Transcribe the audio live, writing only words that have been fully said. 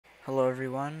Hello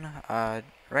everyone.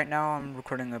 Right now I'm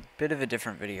recording a bit of a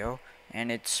different video,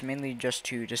 and it's mainly just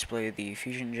to display the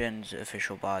FusionGens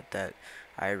official bot that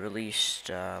I released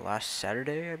last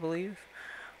Saturday, I believe.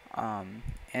 Um,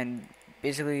 and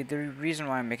basically the reason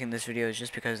why I'm making this video is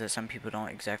just because that some people don't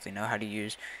exactly know how to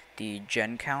use the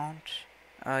gen count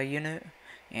unit,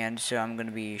 and so I'm going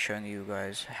to be showing you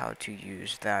guys how to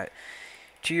use that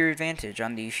to your advantage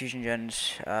on the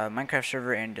FusionGens Minecraft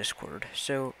server and Discord.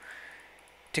 So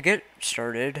to get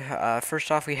started, first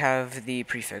off we have the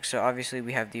prefix. So obviously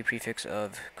we have the prefix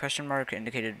of question mark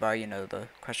indicated by, the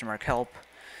question mark help,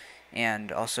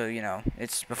 and also,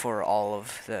 it's before all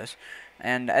of this.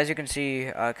 And as you can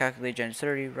see, calculate gens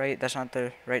 30, right? That's not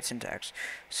the right syntax.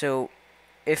 So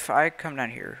if I come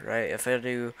down here, right, if I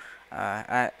do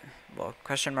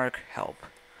question mark help,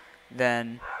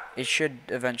 then it should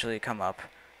eventually come up.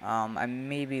 I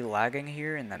may be lagging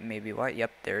here, and that may be why.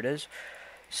 Yep, there it is.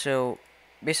 So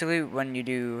basically when you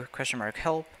do question mark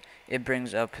help, it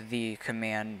brings up the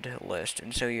command list,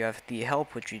 and so you have the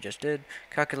help, which we just did,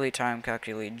 calculate time,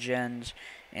 calculate gens,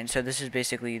 and so this is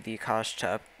basically the cost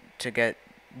to get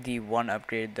the one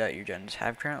upgrade that your gens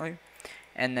have currently,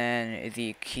 and then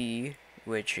the key,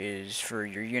 which is for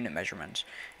your unit measurements.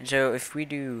 And so if we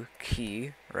do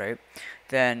key, right,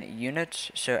 then units,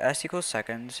 so s equals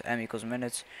seconds, m equals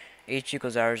minutes, h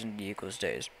equals hours, and d equals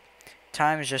days.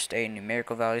 Time is just a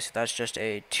numerical value, so that's just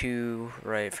a 2,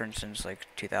 right? For instance, like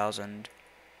 2000.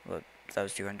 Well, that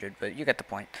was 200, but you get the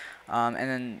point. And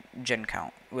then gen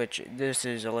count, which this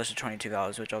is a list of 22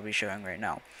 values, which I'll be showing right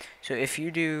now. So if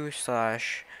you do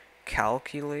slash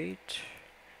calculate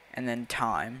and then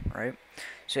time, right?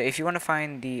 So if you want to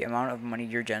find the amount of money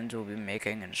your gens will be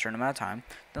making in a certain amount of time,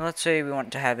 then let's say we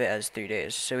want to have it as 3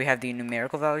 days. So we have the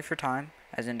numerical value for time,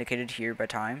 as indicated here by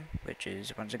time, which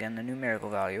is once again the numerical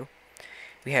value.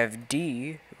 We have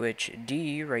D, which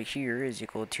D right here is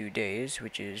equal to days,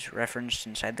 which is referenced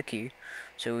inside the key.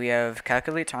 So we have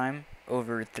calculate time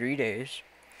over 3 days.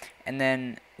 And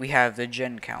then we have the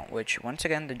gen count, which once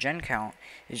again the gen count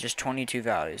is just 22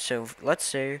 values. So let's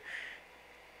say,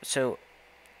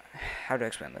 how to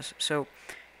explain this? So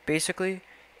basically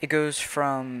it goes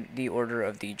from the order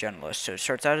of the gen list. So it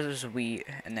starts out as wheat,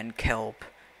 and then kelp,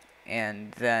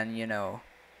 and then,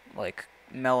 like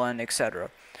melon, etc.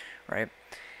 Right?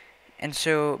 And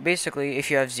so basically, if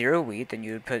you have 0 wheat, then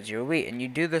you would put 0 wheat, and you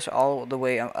do this all the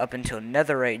way up until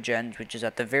netherite gens, which is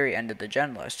at the very end of the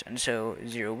gen list. And so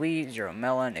 0 wheat, 0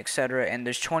 melon, etc. And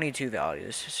there's 22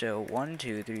 values. So 1,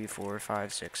 2, 3, 4,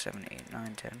 5, 6, 7, 8,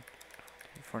 9, 10,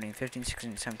 14, 15,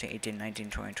 16, 17, 18, 19,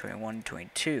 20, 21,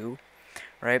 22.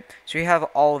 Right? So you have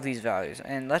all of these values,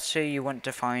 and let's say you want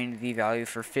to find the value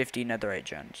for 50 netherite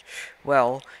gens.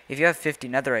 Well, if you have 50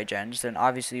 netherite gens, then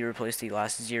obviously you replace the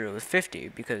last 0 with 50,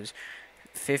 because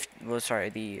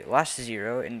the last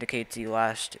 0 indicates the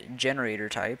last generator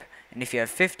type, and if you have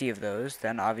 50 of those,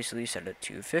 then obviously you set it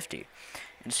to 50.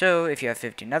 And so if you have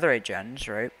 50 netherite gens,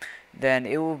 right, then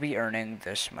it will be earning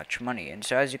this much money. And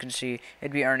so as you can see,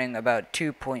 it'd be earning about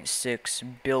 2.6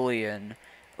 billion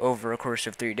over a course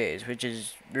of 3 days, which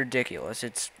is ridiculous.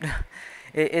 It's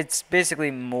it's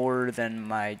basically more than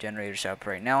my generator setup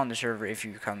right now on the server if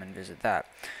you come and visit that.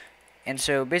 And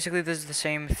so basically this is the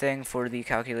same thing for the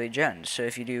calculate gens. So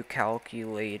if you do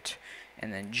calculate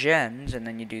and then gens, and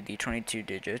then you do the 22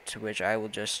 digits, which I will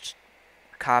just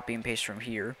copy and paste from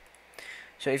here.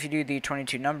 So if you do the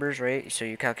 22 numbers, right, so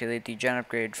you calculate the gen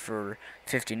upgrade for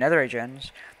 50 netherite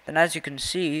gens, then as you can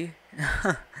see,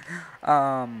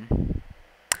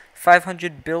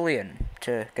 500 billion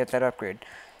to get that upgrade.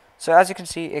 So as you can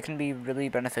see, it can be really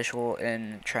beneficial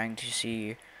in trying to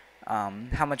see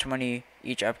how much money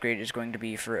each upgrade is going to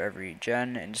be for every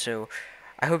gen, and so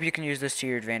I hope you can use this to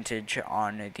your advantage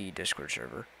on the Discord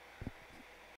server.